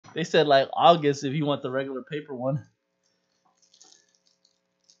They said like August if you want the regular paper one.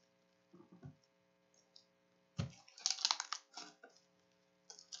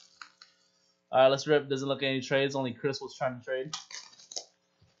 All right, let's rip. Doesn't look at any trades. Only Chris was trying to trade.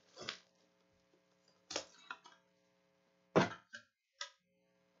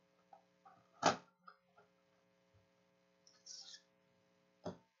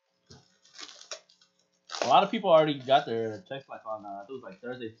 A lot of people already got their checks like on, I think it was like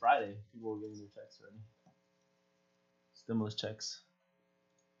Thursday, Friday. People were getting their checks already. Stimulus checks.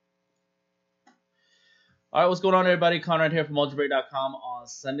 All right, what's going on, everybody? Conrad here from Mojobreak.com on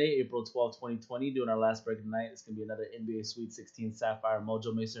Sunday, April 12, 2020. Doing our last break of the night. It's going to be another NBA Sweet 16 Sapphire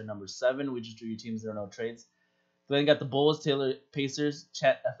Mojo Macer number 7. We just drew your teams. There are no trades. Glenn got the Bulls, Taylor Pacers,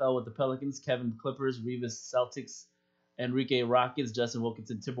 Chat FL with the Pelicans, Kevin Clippers, Revis Celtics, Enrique Rockets, Justin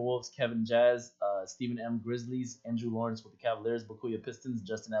Wilkinson Timberwolves, Kevin Jazz, Stephen M Grizzlies, Andrew Lawrence with the Cavaliers, Bakuya Pistons,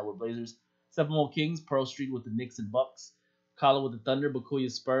 Justin Atwood Blazers, Stephen Kings, Pearl Street with the Knicks and Bucks, Kala with the Thunder,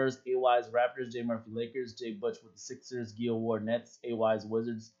 Bakuya Spurs, AY's Raptors, J Murphy Lakers, Jay Butch with the Sixers, Gio Ward Nets, AY's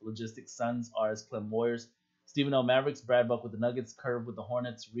Wizards, Logistics Suns, RS Clem Warriors, Stephen L Mavericks, Brad Buck with the Nuggets, Curve with the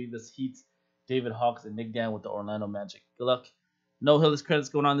Hornets, Revis Heat, David Hawks, and Nick Dan with the Orlando Magic. Good luck. No Hillis credits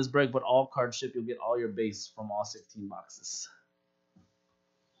going on this break, but all card ship. You'll get all your base from all 16 boxes.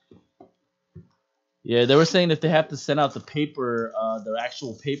 Yeah, they were saying if they have to send out the paper, the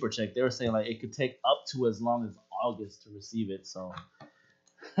actual paper check, they were saying like it could take up to as long as August to receive it. So.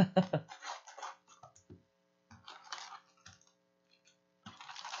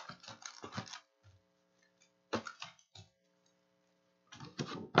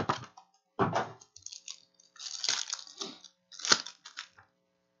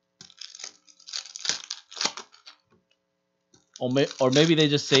 Or maybe they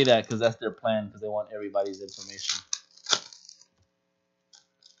just say that because that's their plan because they want everybody's information.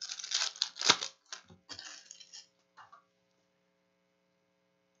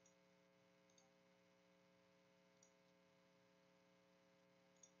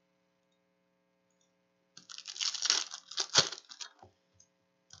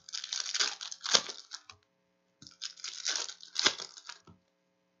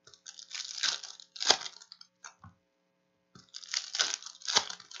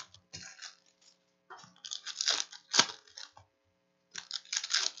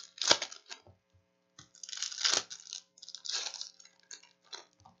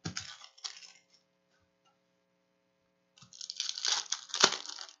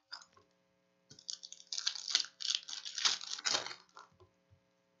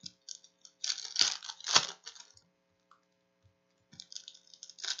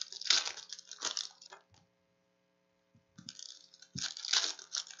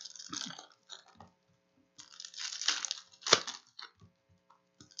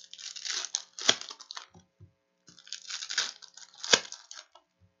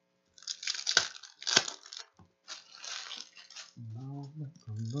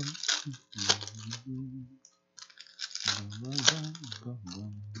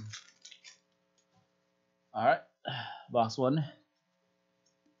 All right, box one.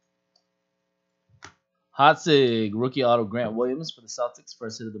 Hot Sig, rookie auto Grant Williams for the Celtics.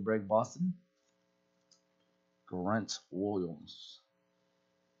 First hit of the break, Boston. Grant Williams.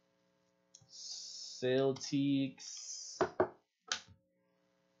 Celtics.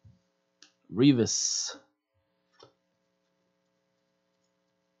 Revis.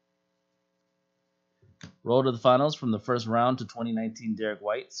 Roll to the finals from the first round to 2019, Derek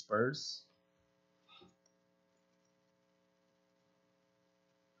White, Spurs.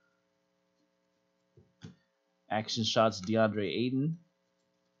 Action shots, DeAndre Ayton.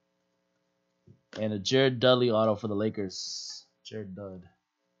 And a Jared Dudley auto for the Lakers. Jared Dud.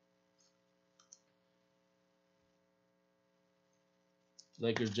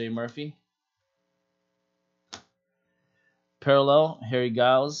 Lakers, Jay Murphy. Parallel, Harry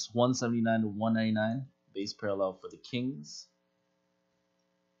Giles, 179 to 199. Base parallel for the Kings.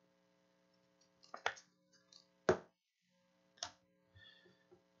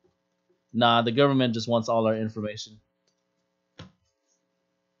 Nah, the government just wants all our information.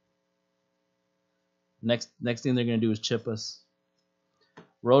 Next thing they're going to do is chip us.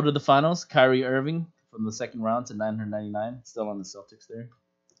 Road to the finals, Kyrie Irving from the second round to 999. Still on the Celtics there.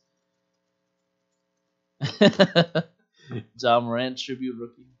 John Morant, tribute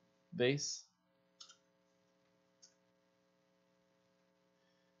rookie base.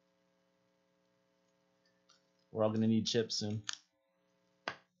 We're all going to need chips soon.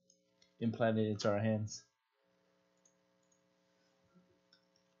 Implanted into our hands.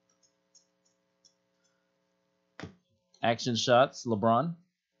 Action shots, LeBron.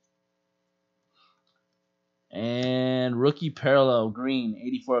 And rookie parallel green,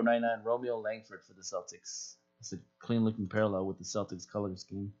 84 of 99, Romeo Langford for the Celtics. It's a clean looking parallel with the Celtics color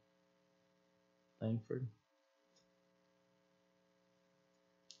scheme. Langford.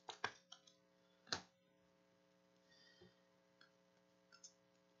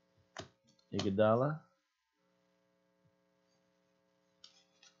 Iguodala.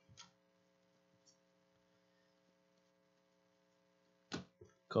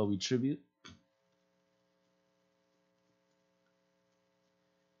 Kobe tribute.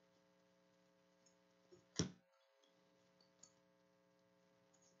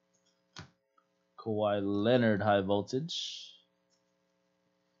 Kawhi Leonard high voltage.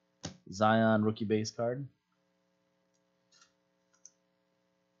 Zion rookie base card.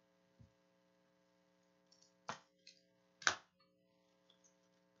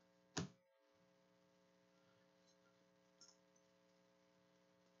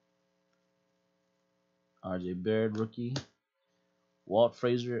 RJ Barrett rookie. Walt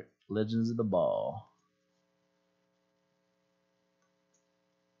Frazier, Legends of the Ball.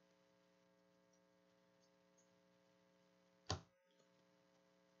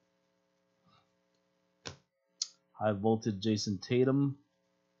 High voltage Jason Tatum.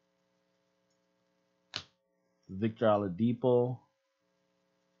 Victor Oladipo.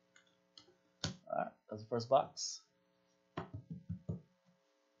 Alright, that's the first box.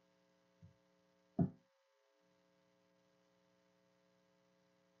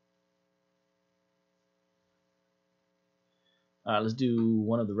 Alright, let's do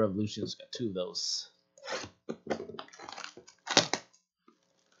one of the Revolutions. Got two of those.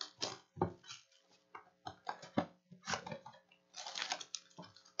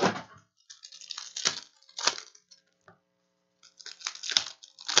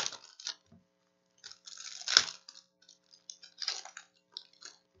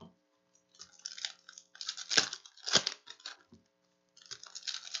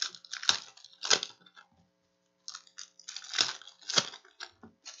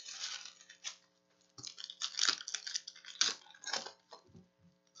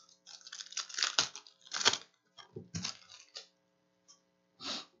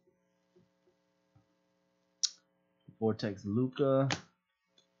 Vortex Luca.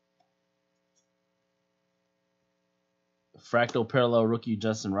 Fractal Parallel rookie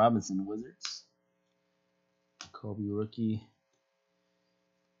Justin Robinson, Wizards. Kobe rookie.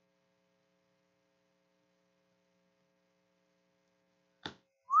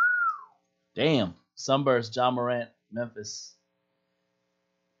 Damn. Sunburst, John Morant, Memphis.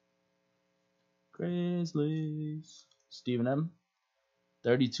 Grizzlies. Stephen M.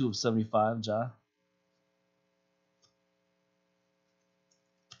 32 of 75, Ja.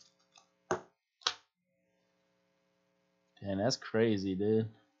 Damn, that's crazy, dude.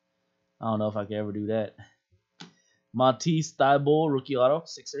 I don't know if I can ever do that. Matisse Thybulle, rookie auto,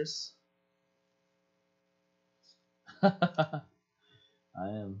 Sixers. I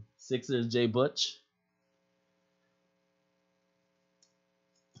am. Sixers, Jay Butch.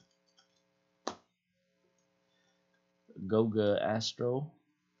 Goga Astro.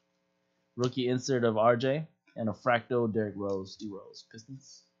 Rookie insert of RJ. And a Fractal Derrick Rose, D-Rose,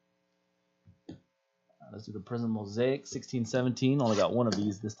 Pistons. Let's do the Prism Mosaic, 16-17. Only got one of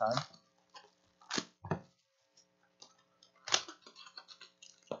these this time.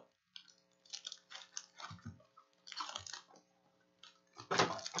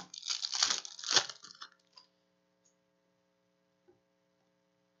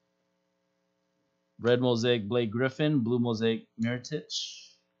 Red Mosaic, Blake Griffin. Blue Mosaic, Mirotic.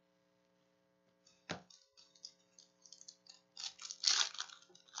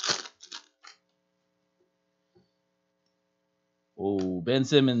 Oh, Ben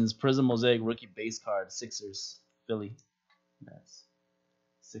Simmons, Prism Mosaic, rookie base card, Sixers, Philly. That's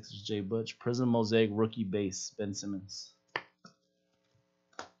Sixers, Jay Butch. Prism Mosaic, rookie base, Ben Simmons.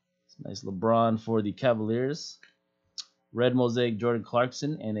 Nice LeBron for the Cavaliers. Red Mosaic, Jordan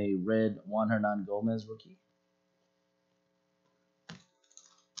Clarkson, and a red Juan Hernan Gomez rookie.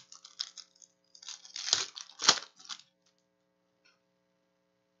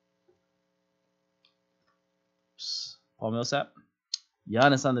 Paul Millsap.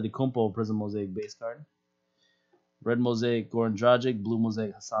 Giannis Antetokounmpo, Prism Mosaic base card. Red Mosaic, Goran Dragic. Blue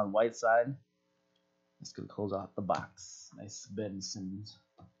Mosaic, Hassan Whiteside. That's going to close out the box. Nice Ben Simmons.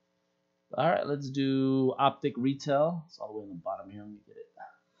 All right, let's do Optic Retail. It's all the way on the bottom here. Let me get it.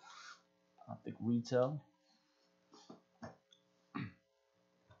 Optic Retail.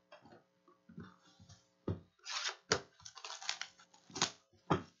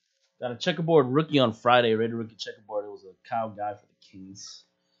 Got a checkerboard rookie on Friday. Rated rookie checkerboard. It was a Kyle guy for the Kings.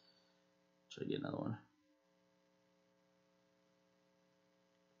 Try to get another one.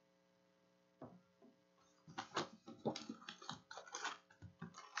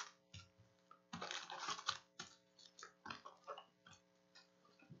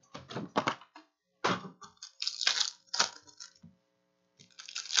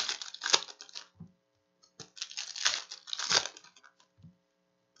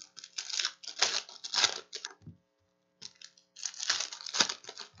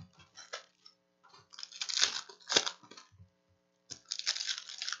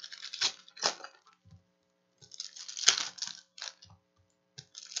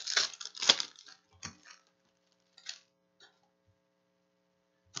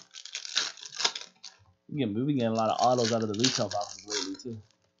 We've been getting a lot of autos out of the retail boxes lately too.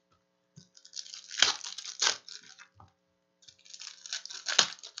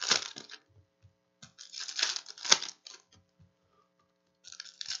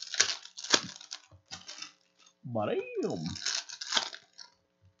 Bam.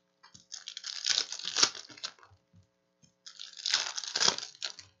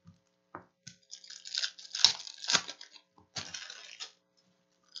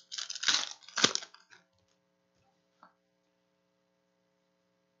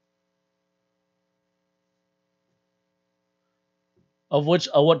 Of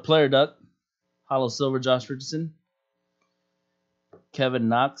what player, Duck? Hollow Silver, Josh Richardson. Kevin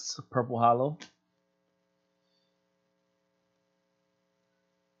Knox, Purple Hollow.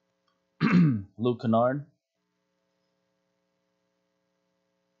 Luke Kennard.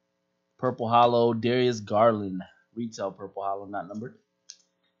 Purple Hollow, Darius Garland. Retail Purple Hollow, not numbered.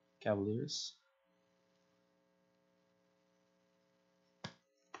 Cavaliers.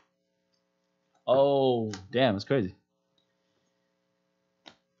 Oh, damn, it's crazy.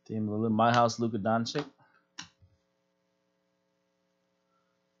 Team My House, Luka Doncic.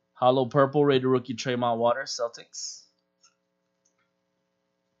 Hollow Purple, rated rookie Tremont Water, Celtics.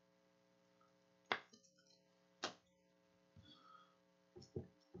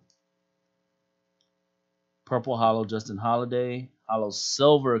 Purple Hollow, Justin Holiday. Hollow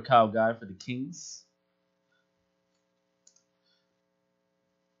Silver, Kyle Guy for the Kings.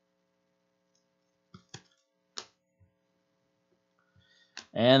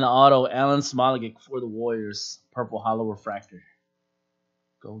 And auto, Alan Smoligic for the Warriors. Purple Hollow Refractor.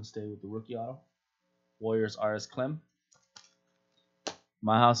 Golden State with the rookie auto. Warriors, R.S. Clem.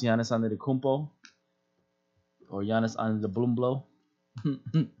 My House, Giannis Antetokounmpo. Or Giannis Antetokounmpo.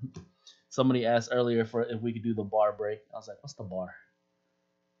 Somebody asked earlier if we could do the bar break. I was like, what's the bar?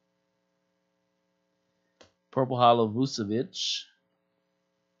 Purple Hollow, Vucevic.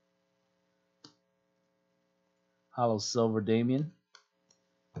 Hollow Silver, Damian.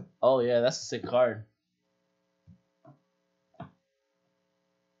 Oh, yeah, that's a sick card.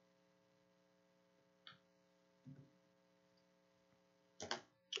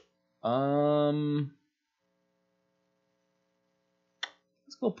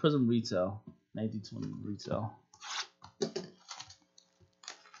 Let's go Prism Retail. 1920 Retail.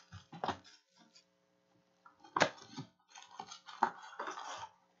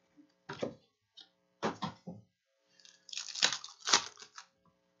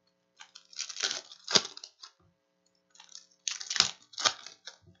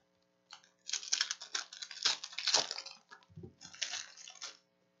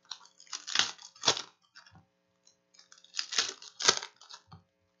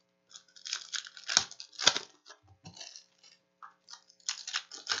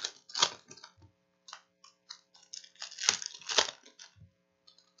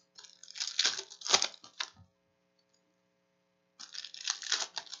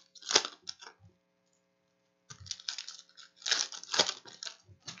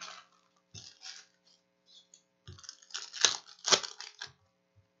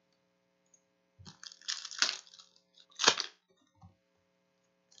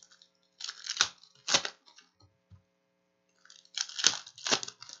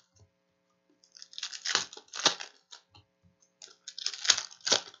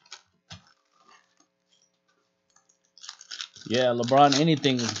 Yeah, LeBron,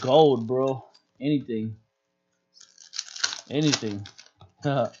 anything is gold, bro. Anything. Anything.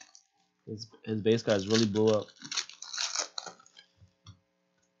 his base cards really blew up.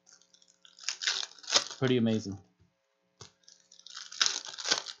 Pretty amazing.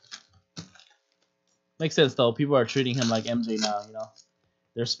 Makes sense, though. People are treating him like MJ now, you know.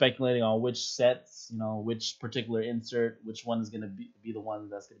 They're speculating on which sets, you know, which particular insert, which one is going to be the one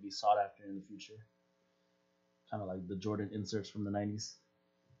that's going to be sought after in the future. Kind of like the Jordan inserts from the 90s.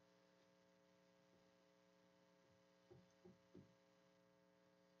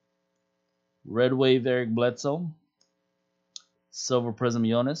 Red Wave, Eric Bledsoe. Silver Prism,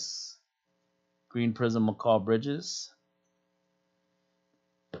 Jonas. Green Prism, McCall Bridges.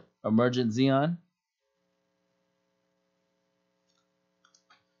 Emergent Xeon.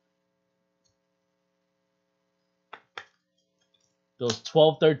 Those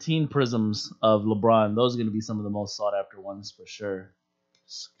 12-13 prisms of LeBron, those are going to be some of the most sought after ones for sure.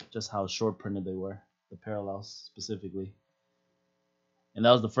 Just how short printed they were, the parallels specifically. And that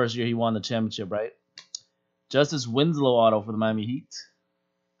was the first year he won the championship, right? Justice Winslow auto for the Miami Heat.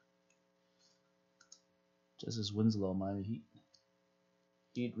 Justice Winslow, Miami Heat.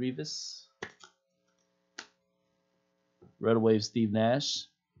 Heat Revis. Red Wave, Steve Nash.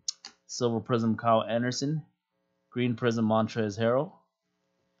 Silver Prism Kyle Anderson. Green Prism Montrezl Harrell.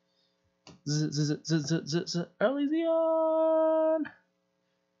 Early Zion.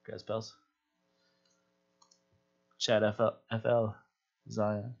 Grass Pels. Chad FL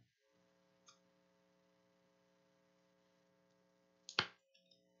Zion.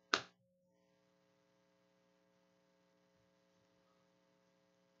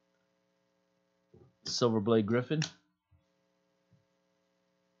 Silver Blade Griffin.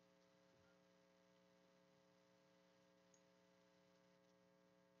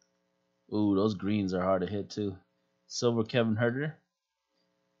 Ooh, those greens are hard to hit too. Silver Kevin Herter.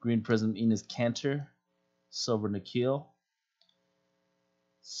 Green Prism Enes Kanter. Silver Nikhil.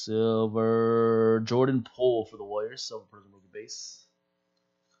 Silver Jordan Poole for the Warriors. Silver Prism rookie base.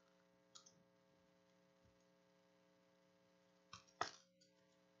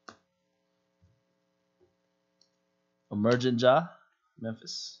 Emergent Ja,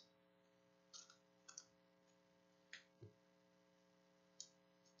 Memphis.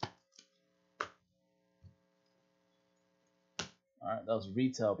 All right, that was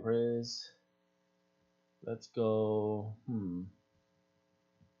retail praise. Let's go.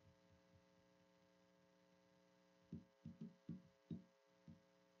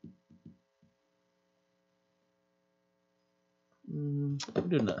 We're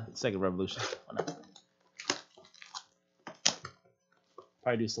doing the second revolution. Why not?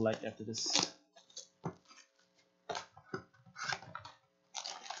 Probably do select after this.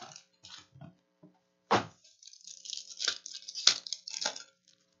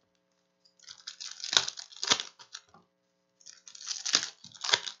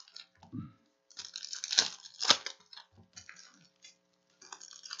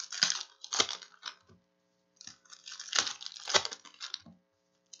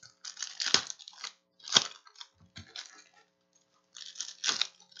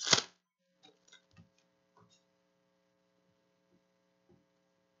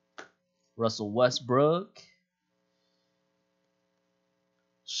 Russell Westbrook.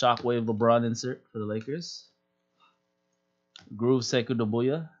 Shockwave LeBron insert for the Lakers. Groove Sekou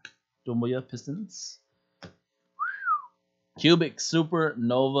Doumbouya Pistons. Cubic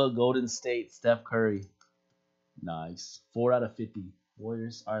Supernova Golden State Steph Curry. Nice. 4 out of 50.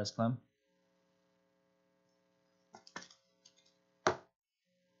 Warriors RS Clem.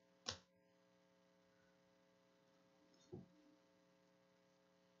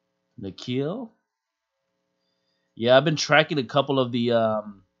 Nikhil. Yeah, I've been tracking a couple of the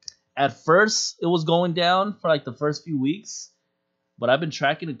at first it was going down for like the first few weeks, but I've been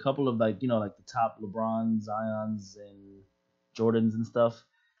tracking a couple of like the top LeBron, Zions, and Jordans and stuff.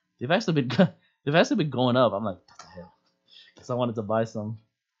 They've actually been going up. I'm like, what the hell? Because I wanted to buy some.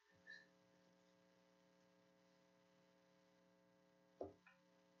 All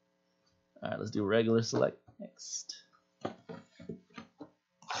right, let's do regular select next.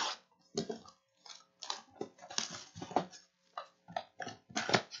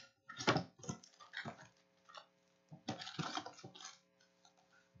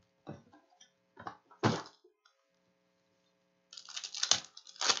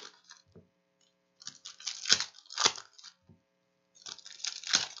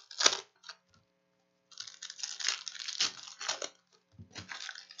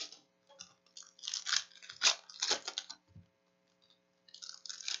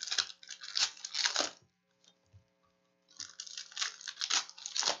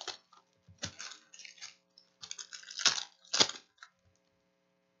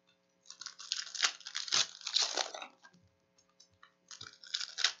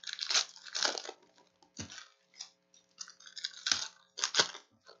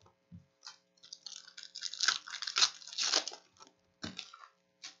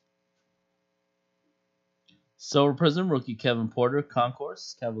 Silver Prism rookie Kevin Porter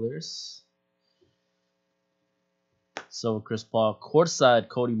Concourse Cavaliers. Silver Chris Paul courtside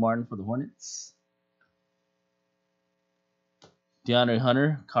Cody Martin for the Hornets. DeAndre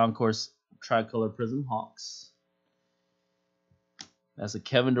Hunter Concourse Tricolor Prism Hawks. That's a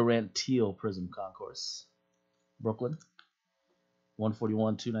Kevin Durant Teal Prism Concourse. Brooklyn.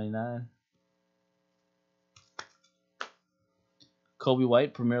 141, 299. Kobe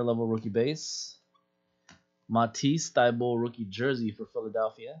White Premier Level Rookie Base. Matisse Thybulle Rookie Jersey for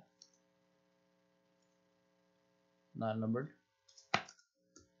Philadelphia. Not numbered.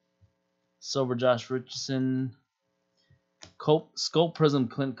 Silver Josh Richardson. Scope Prism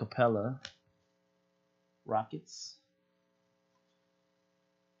Clint Capella. Rockets.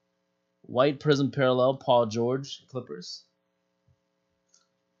 White Prism Parallel Paul George Clippers.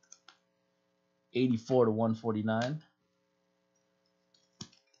 84 to 149.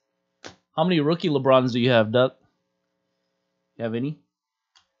 How many rookie LeBrons do you have, Duck? You have any?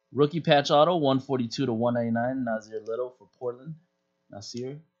 Rookie patch auto, 142 to 199. Nasir Little for Portland.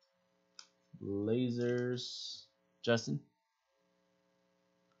 Nasir. Blazers. Justin.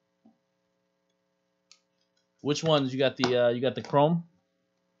 Which ones? You got the Chrome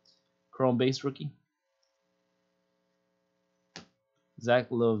base rookie. Zach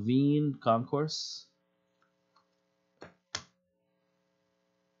LaVine Concourse.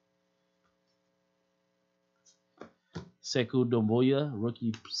 Sekou Doumbouya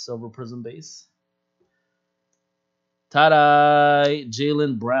rookie silver prism base. Tie-dye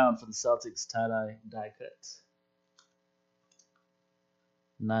Jaylen Brown for the Celtics tie-dye die cut.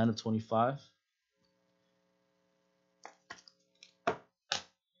 9 of 25.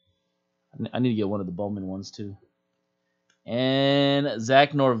 I need to get one of the Bowman ones too. And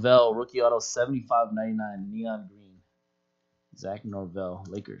Zach Norvell rookie auto 75.99 neon green. Zach Norvell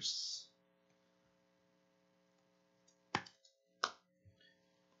Lakers.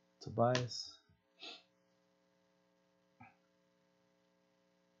 Tobias.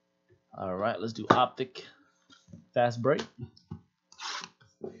 All right, let's do optic fast break.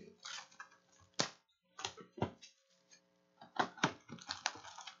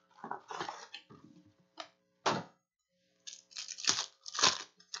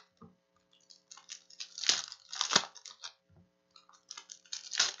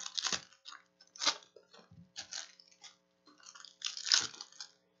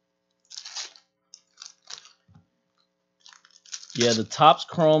 Yeah, the Topps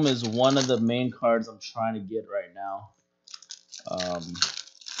Chrome is one of the main cards I'm trying to get right now.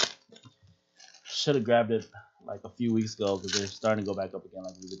 Should have grabbed it like a few weeks ago because they're starting to go back up again,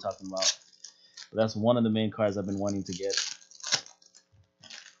 like we were talking about. But that's one of the main cards I've been wanting to get.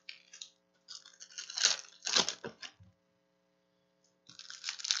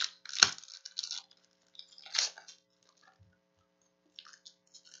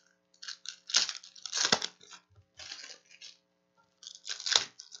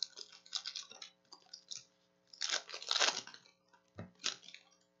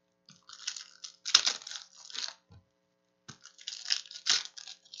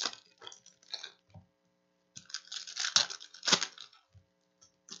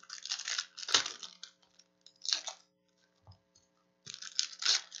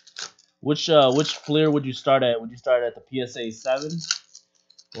 Which Fleer would you start at? Would you start at the PSA 7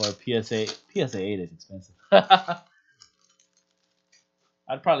 or PSA 8 is expensive. I'd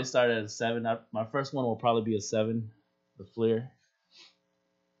probably start at a 7. My first one will probably be a 7, the Fleer.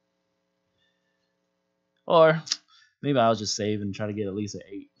 Or maybe I'll just save and try to get at least an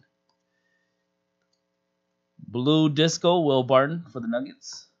 8. Blue Disco, Will Barton for the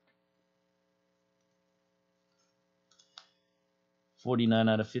Nuggets. 49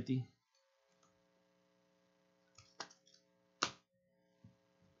 out of 50.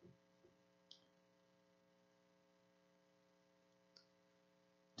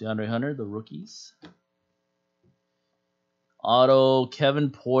 DeAndre Hunter, the rookies. Auto,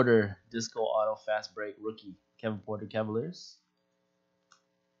 Kevin Porter, Disco Auto Fast Break rookie. Kevin Porter, Cavaliers.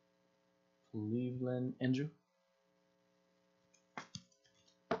 Cleveland, Andrew.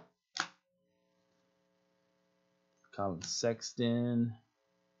 Colin Sexton.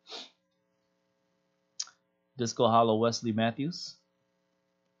 Disco Hollow, Wesley Matthews.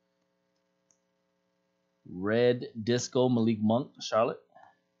 Red Disco, Malik Monk, Charlotte.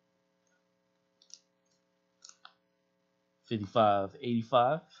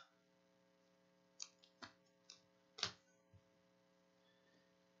 55/85.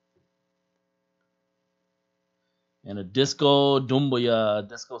 And a Disco Doumbouya,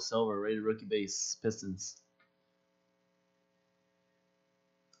 Disco Silver, rated rookie base, Pistons.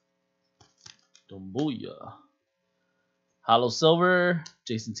 Doumbouya. Hollow Silver,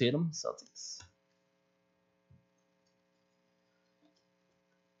 Jason Tatum, Celtics.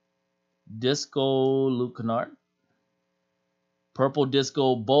 Disco Luke Kennard. Purple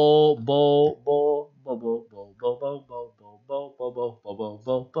Disco Bo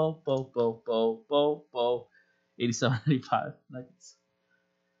 87.95 Nuggets.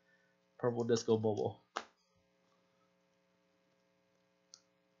 Purple Disco Bobo.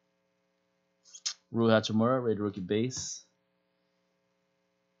 Rui Hachimura, rated rookie base.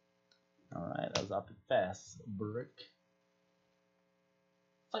 All right, that was optic fast break.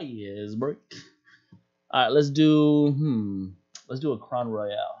 Fast break. All right, let's do a Crown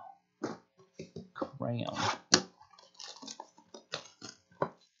Royale. Crown.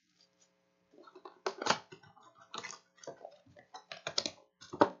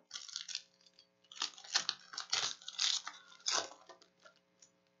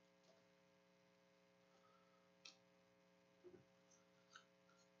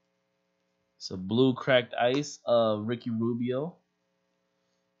 So blue cracked ice of Ricky Rubio.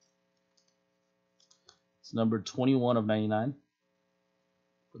 It's number 21 of 99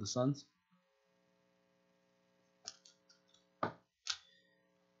 for the Suns.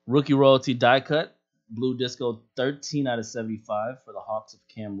 Rookie royalty die cut. Blue Disco 13 out of 75 for the Hawks of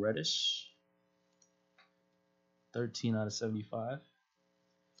Cam Reddish. 13 out of 75.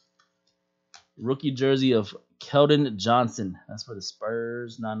 Rookie jersey of Keldon Johnson. That's for the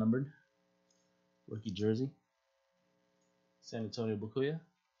Spurs, non-numbered. Rookie jersey. San Antonio Bukuya.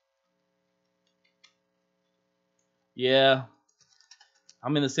 Yeah,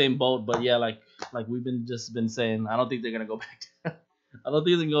 I'm in the same boat, but yeah, like we've been saying, I don't think they're gonna go back down. I don't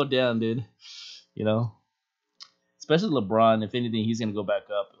think they can go down, dude. You know, especially LeBron. If anything, he's gonna go back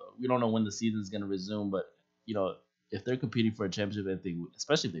up. We don't know when the season is gonna resume, but you know, if they're competing for a championship,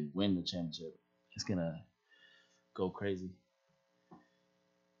 especially if they win the championship, it's gonna go crazy.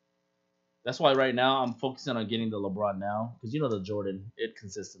 That's why right now I'm focusing on getting the LeBron now, because you know the Jordan, it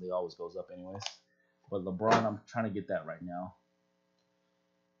consistently always goes up anyways. But LeBron, I'm trying to get that right now,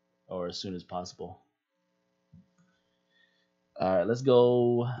 or as soon as possible. All right, let's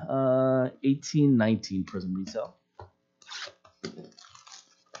go 18-19 Prism Retail.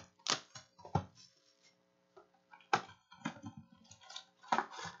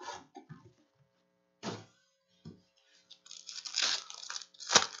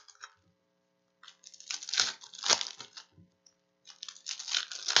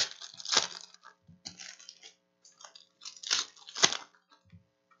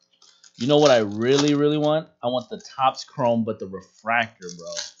 You know what I really, really want? I want the Topps Chrome, but the refractor, bro.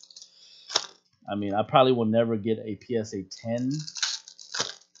 I mean, I probably will never get a PSA 10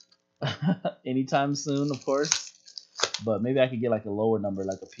 anytime soon, of course. But maybe I could get like a lower number,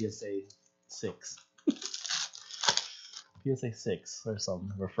 like a PSA 6. PSA 6 or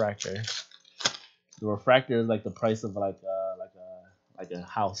something, refractor. The refractor is like the price of like a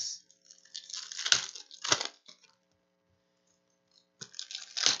house.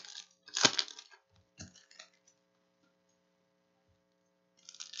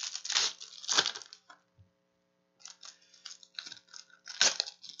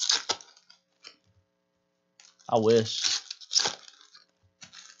 I wish.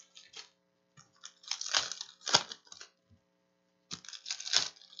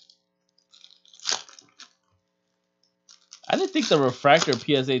 I didn't think the refractor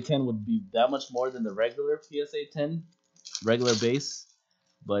PSA 10 would be that much more than the regular PSA 10, regular base,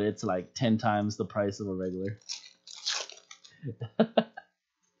 but it's like 10 times the price of a regular.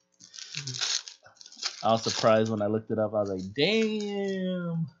 I was surprised when I looked it up. I was like,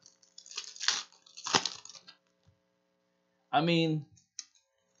 damn. I mean,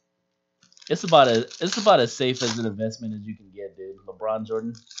 it's about as safe as an investment as you can get, dude. LeBron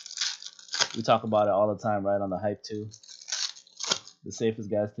Jordan. We talk about it all the time, right? On the hype too. The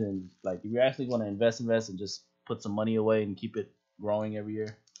safest guys to, like, if you're actually going to invest and just put some money away and keep it growing every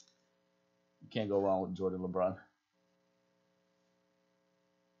year, you can't go wrong with Jordan, LeBron.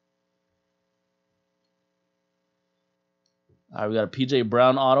 All right, we got a PJ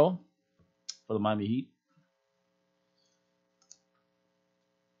Brown auto for the Miami Heat.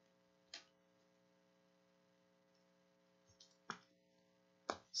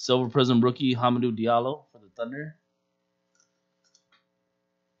 Silver Prism rookie Hamidou Diallo for the Thunder.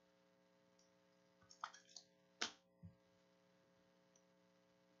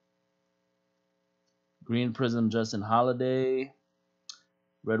 Green Prism Justin Holiday.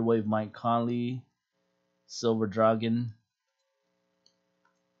 Red Wave Mike Conley. Silver Dragon.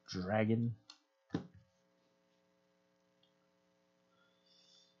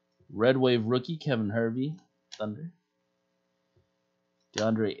 Red Wave rookie Kevin Hervey, Thunder.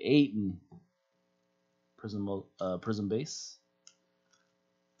 DeAndre Ayton, Prism base.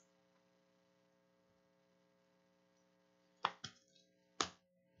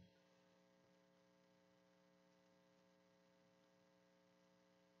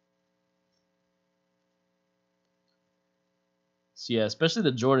 So yeah, especially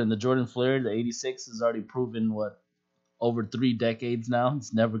the Jordan Flair, the 86 has already proven what, over 3 decades now.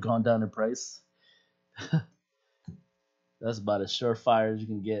 It's never gone down in price. That's about as surefire as you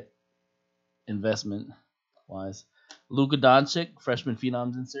can get investment wise. Luka Doncic, freshman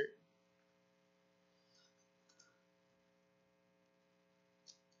phenoms insert.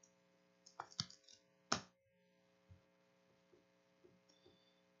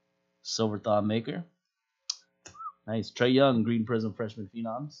 Silver Thought Maker. Nice. Trae Young, Green Prism freshman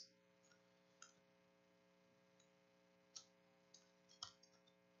phenoms.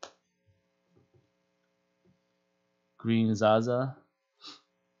 Green Zaza.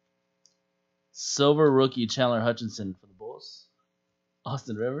 Silver rookie Chandler Hutchinson for the Bulls.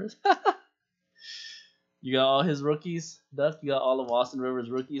 Austin Rivers. You got all his rookies, Duck? You got all of Austin Rivers'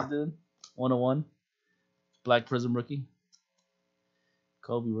 rookies, dude? 101. Black Prism rookie.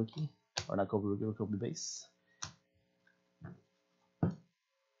 Kobe rookie. Or not Kobe rookie, but Kobe base.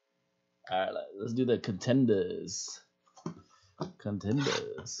 Alright, let's do the contenders.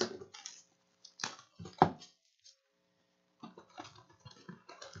 Contenders.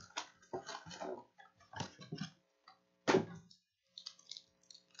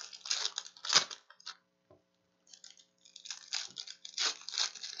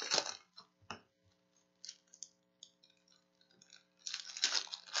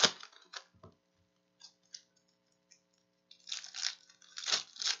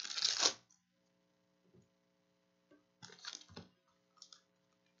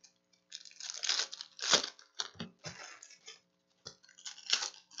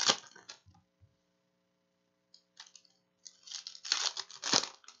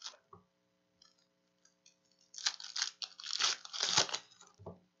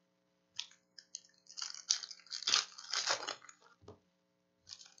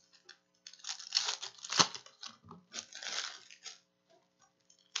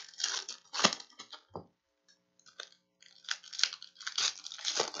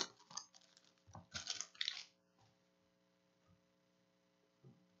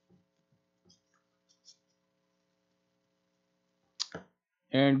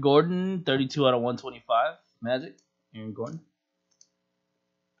 Aaron Gordon, 32 out of 125. Magic. Aaron Gordon.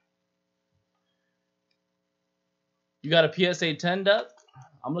 You got a PSA 10, Duck?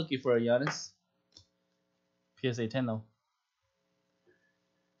 I'm looking for a Giannis. PSA 10, though.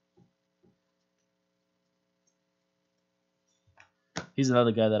 He's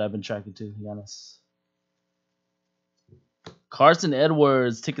another guy that I've been tracking too, Giannis. Carson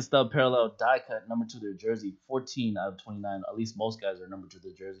Edwards, ticket stub parallel die cut, number 2 their jersey, 14 out of 29. At least most guys are number 2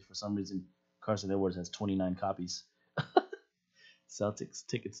 their jersey. For some reason, Carson Edwards has 29 copies. Celtics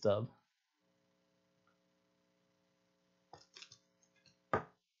ticket stub.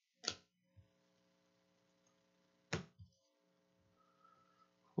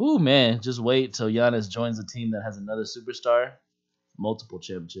 Ooh, man, just wait till Giannis joins a team that has another superstar, multiple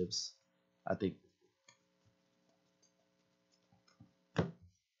championships. I think.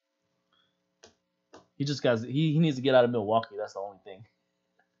 He needs to get out of Milwaukee. That's the only thing.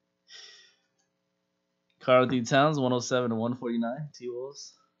 Karl-Anthony Towns, 107 to 149.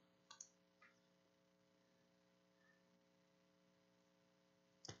 T-Wolves.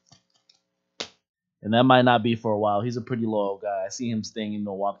 And that might not be for a while. He's a pretty loyal guy. I see him staying in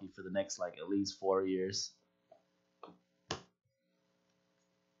Milwaukee for the next, at least 4 years.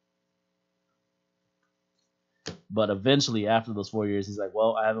 But eventually, after those 4 years, he's like,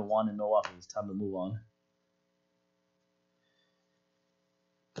 well, I haven't won in Milwaukee. It's time to move on.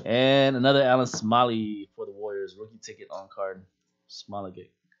 And another Alan Smalley for the Warriors. Rookie ticket on card.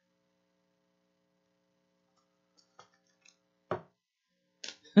 Smalley.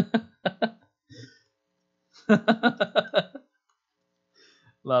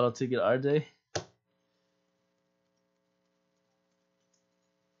 Lotto ticket RJ.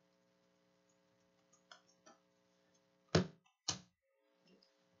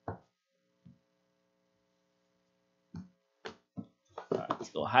 Alright, let's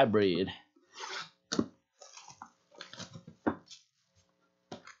go hybrid.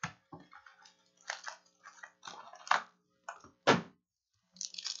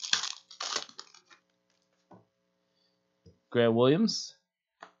 Grant Williams,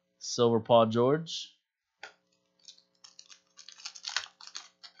 silver Paul George,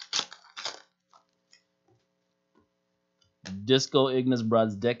 Disco Ignas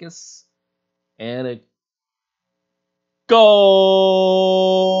Brazdeikis, and a gold.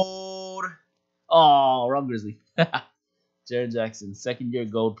 Oh, wrong Grizzly. Jared Jackson, second year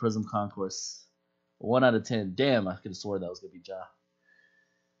gold Prism Concourse, 1 out of 10. Damn, I could have sworn that was gonna be Ja.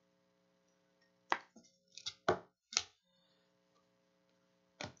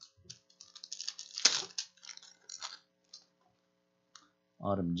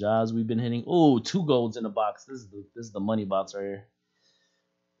 All them jobs we've been hitting. Oh, 2 golds in the box. This is the money box right here.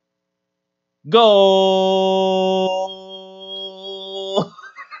 Goal!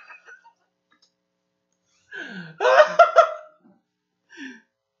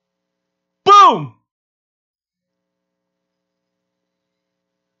 Boom!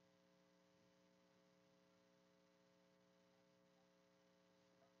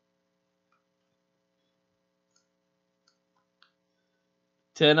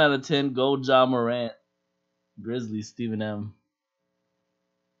 Ten out of 10 gold Ja Morant. Grizzlies, Stephen M.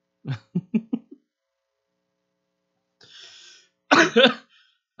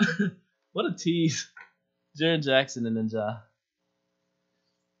 What a tease. Jared Jackson and then Ja.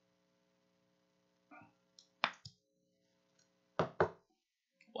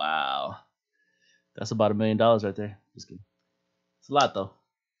 Wow. That's about $1 million right there. Just kidding. It's a lot though.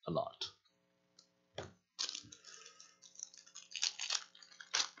 A lot.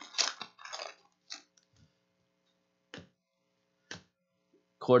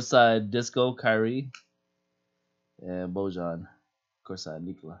 Courtside Disco, Kyrie. And Bojan. Courtside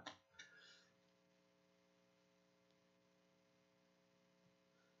Nikola.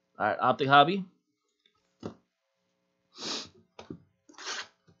 Alright, Optic Hobby.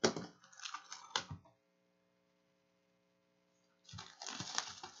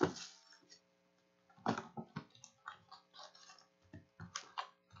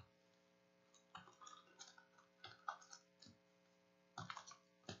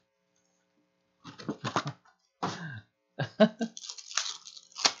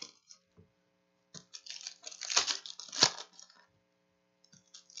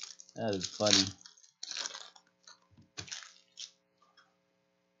 That is funny.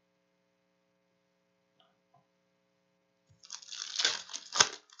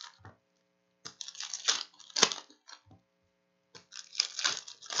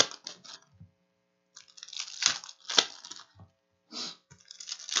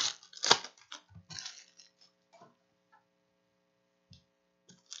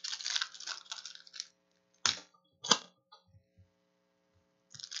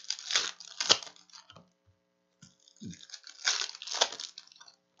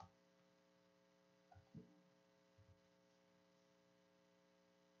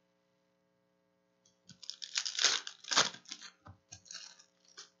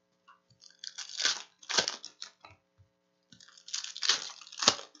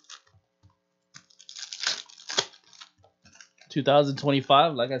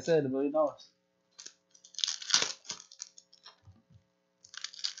 $2025, like I said, $1 million.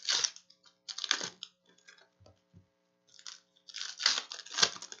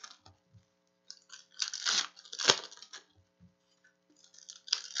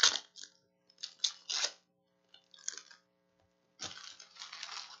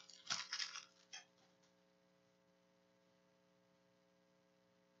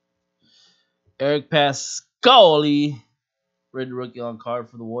 Eric Pascali, red rookie on card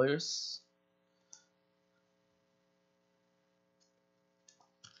for the Warriors.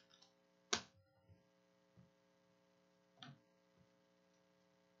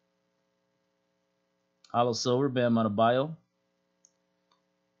 Hollow Silver, Bam Adebayo.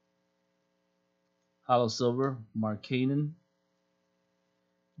 Hollow Silver, Markkanen.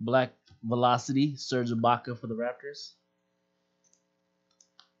 Black Velocity, Serge Ibaka for the Raptors.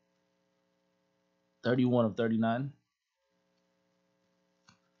 31 of 39.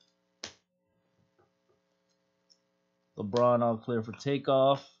 LeBron all clear for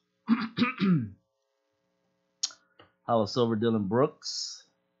takeoff. Hollow Silver, Dylan Brooks.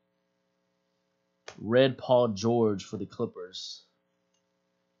 Red Paul George for the Clippers.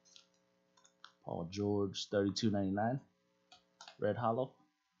 Paul George, 32.99. Red Hollow.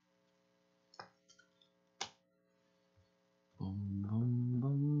 Boom, boom,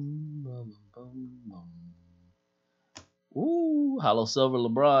 boom, boom, boom, boom. Ooh, Hollow Silver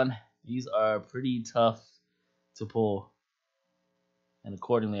LeBron. These are pretty tough to pull. And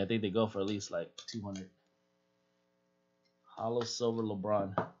accordingly, I think they go for at least like 200. Hollow Silver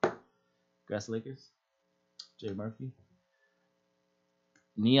LeBron. Grass Lakers. Jay Murphy.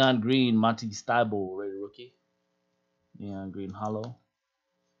 Neon Green Monty Stiebel, rated rookie. Neon Green Hollow.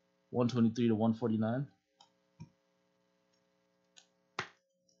 123 to 149.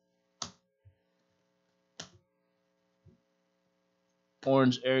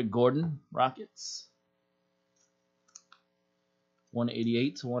 Orange Eric Gordon, Rockets.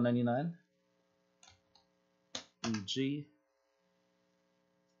 188 to 199. UG.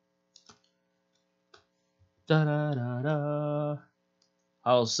 Da da da da.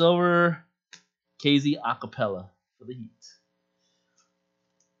 Hollow Silver, KZ Acapella for the Heat.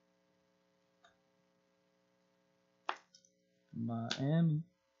 Miami.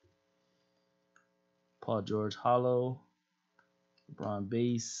 Paul George Hollow. LeBron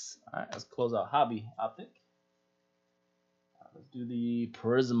Base. All right, let's close out Hobby Optic. Let's do the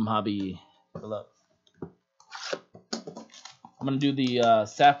Prism Hobby. Fill up. I'm going to do the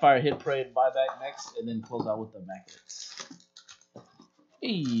Sapphire Hit Parade buyback next, and then close out with the Immaculates.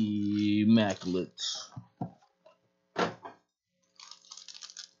 Immaculates.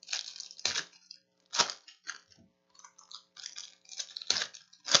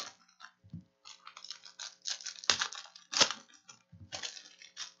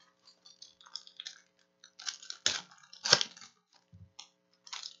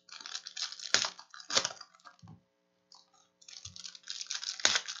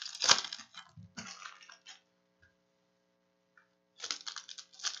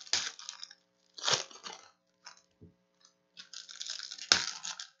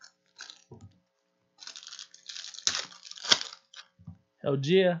 Hell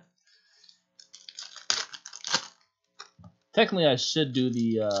yeah. Technically, I should do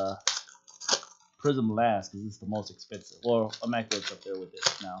the Prism last because it's the most expensive. Well, Immaculate's up there with it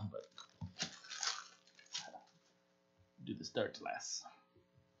now, but do the start last.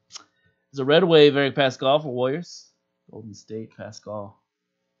 There's a red wave, Eric Pascal for Warriors. Golden State, Pascal.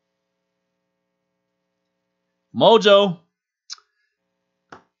 Mojo.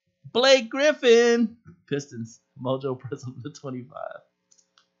 Blake Griffin. Pistons. Mojo Prism to 25.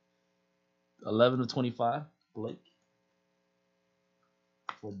 11 of 25. Blake.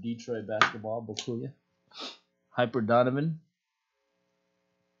 For Detroit basketball, Bokuya. Hyper Donovan.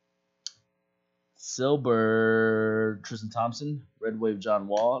 Silver, Tristan Thompson. Red Wave, John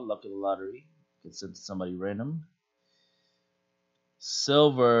Wall. Luck of the lottery. Gets sent to somebody random.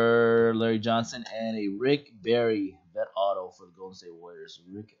 Silver, Larry Johnson. And a Rick Barry. Vet auto for the Golden State Warriors.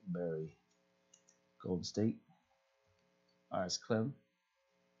 Rick Barry. Golden State. All right, Clem.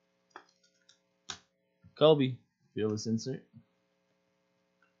 Kobe. Fearless insert.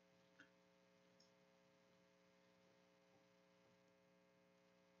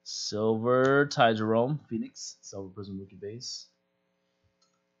 Silver, Ty Jerome, Phoenix. Silver Prism rookie base.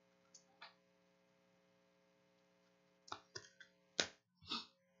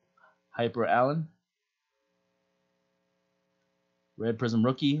 Hyper Allen. Red Prism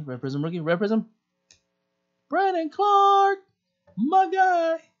rookie. Red Prism rookie. Red Prism. Brandon Clark. My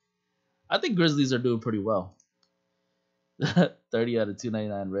guy. I think Grizzlies are doing pretty well. 30 out of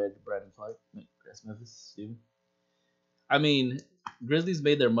 299 red, Brandon Clark. That's Memphis, Steven. I mean, Grizzlies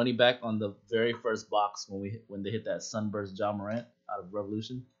made their money back on the very first box when they hit that Sunburst John Morant out of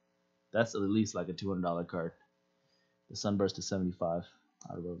Revolution. That's at least like a $200 card. The Sunburst to 75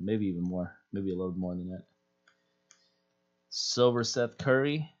 out of maybe even more, maybe a little more than that. Silver Seth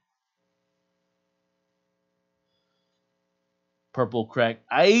Curry. Purple Crack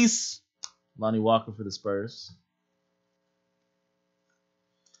Ice. Lonnie Walker for the Spurs.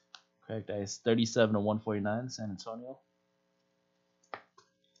 Cracked Ice 37 of 149, San Antonio.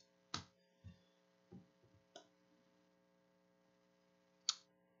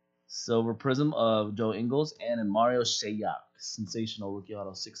 Silver Prism of Joe Ingles and Mario Shayok. Sensational rookie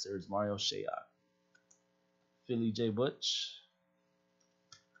auto Sixers, Mario Shayok. Philly J. Butch.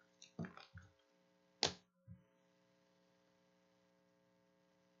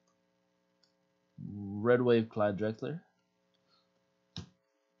 Red Wave Clyde Drexler.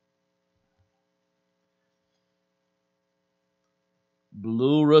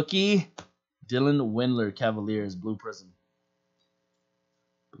 Blue rookie Dylan Windler, Cavaliers, Blue Prism.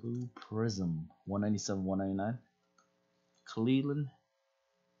 Blue Prism, 197, 199. Cleveland.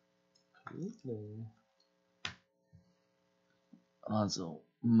 Alonzo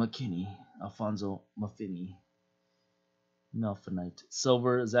Alfonso Maffini. Melfinite.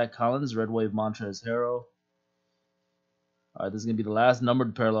 Silver, Zach Collins. Red Wave, Montrezl Harrell. All right, this is going to be the last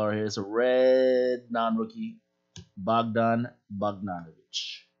numbered parallel here. It's a red non-rookie, Bogdan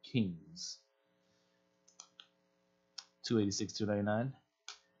Bogdanovic. Kings. 286, 299.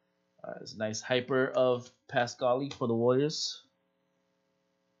 All right, it's a nice hyper of Pascali for the Warriors.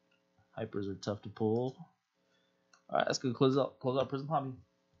 Hypers are tough to pull. All right, that's going to close out Prism Hobby.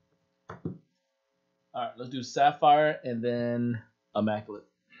 All right, let's do Sapphire and then Immaculate.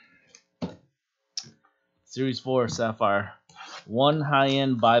 Series 4, Sapphire. One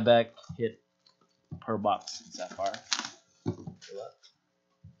high-end buyback hit per box in Sapphire.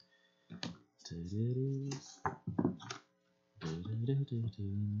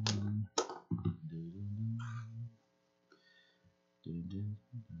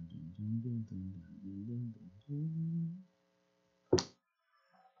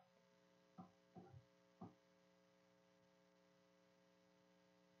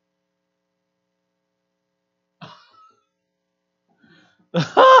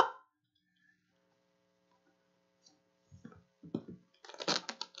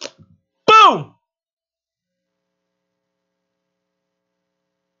 Boom!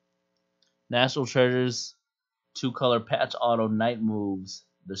 National Treasures, 2-color patch auto, Night Moves,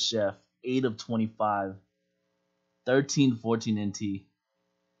 the Chef, 8 of 25, 13, 14 NT.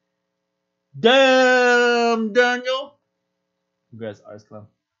 Damn, Daniel! Congrats, Arts Club.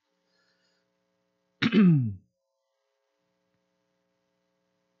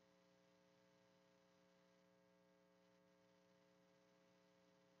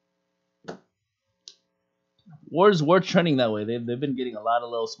 Warriors were trending that way. They've been getting a lot of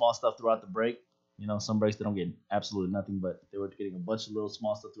little small stuff throughout the break. You know, some breaks they don't get absolutely nothing, but they were getting a bunch of little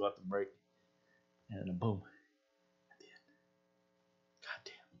small stuff throughout the break. And then boom. At the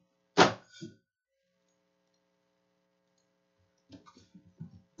end. Goddamn.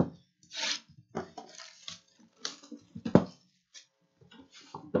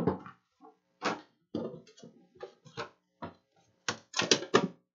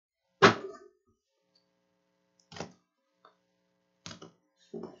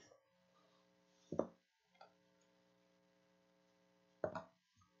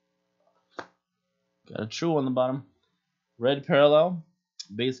 A true on the bottom. Red parallel.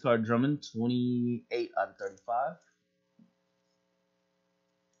 Base card Drummond, 28 out of 35.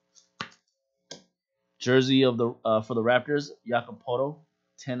 Jersey of the for the Raptors, Jacopoto,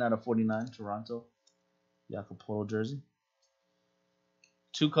 10 out of 49, Toronto. Jacopoto jersey.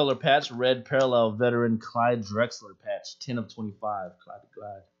 2-color patch, red parallel veteran Clyde Drexler patch, 10 of 25.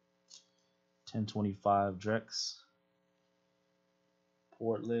 Clyde. 10-25 Drex.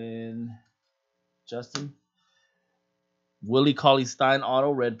 Portland, Justin. Willie Cauley-Stein auto,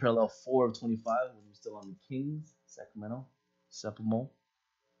 red parallel 4 of 25 when he was still on the Kings. Sacramento, Sepulmo.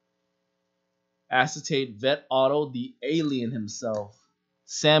 Acetate vet auto, the alien himself,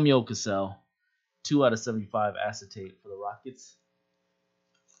 Samuel Cassell, 2 out of 75 acetate for the Rockets.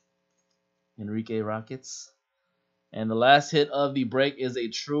 Enrique Rockets. And the last hit of the break is a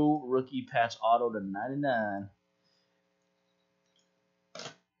true rookie patch auto to 99.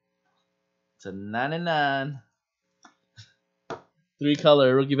 To 99.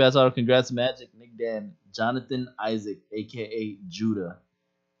 3-color rookie patch auto. Congrats, Magic, Nick Dan, Jonathan Isaac, a.k.a. Judah.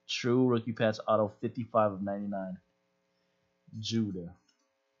 True rookie patch auto, 55 of 99. Judah.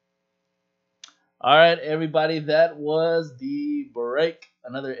 All right, everybody, that was the break.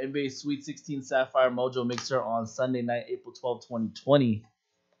 Another NBA Sweet 16 Sapphire Mojo mixer on Sunday night, April 12, 2020.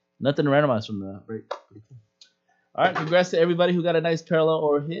 Nothing to randomize from the break. All right, congrats to everybody who got a nice parallel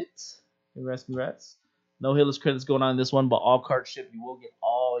or hit. Congrats. No hitless credits going on in this one, but all cards shipped. You will get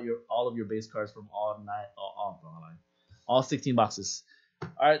all of your base cards from all 16 boxes.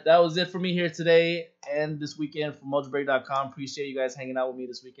 All right, that was it for me here today and this weekend from Mojobreak.com. Appreciate you guys hanging out with me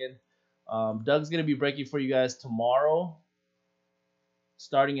this weekend. Doug's going to be breaking for you guys tomorrow,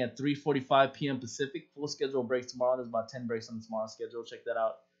 starting at 3:45 p.m. Pacific. Full schedule breaks tomorrow. There's about 10 breaks on the tomorrow schedule. Check that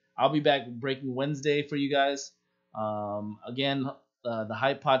out. I'll be back breaking Wednesday for you guys. Again, the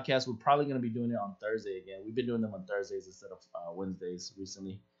Hype podcast, we're probably going to be doing it on Thursday again. We've been doing them on Thursdays instead of Wednesdays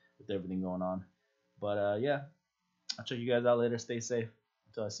recently with everything going on. But, yeah, I'll check you guys out later. Stay safe.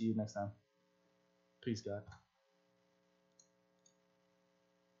 Until I see you next time. Peace, God.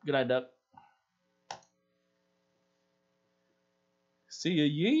 Good night, Duck. See ya,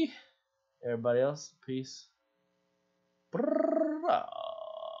 yee. Everybody else, peace. Brrrr.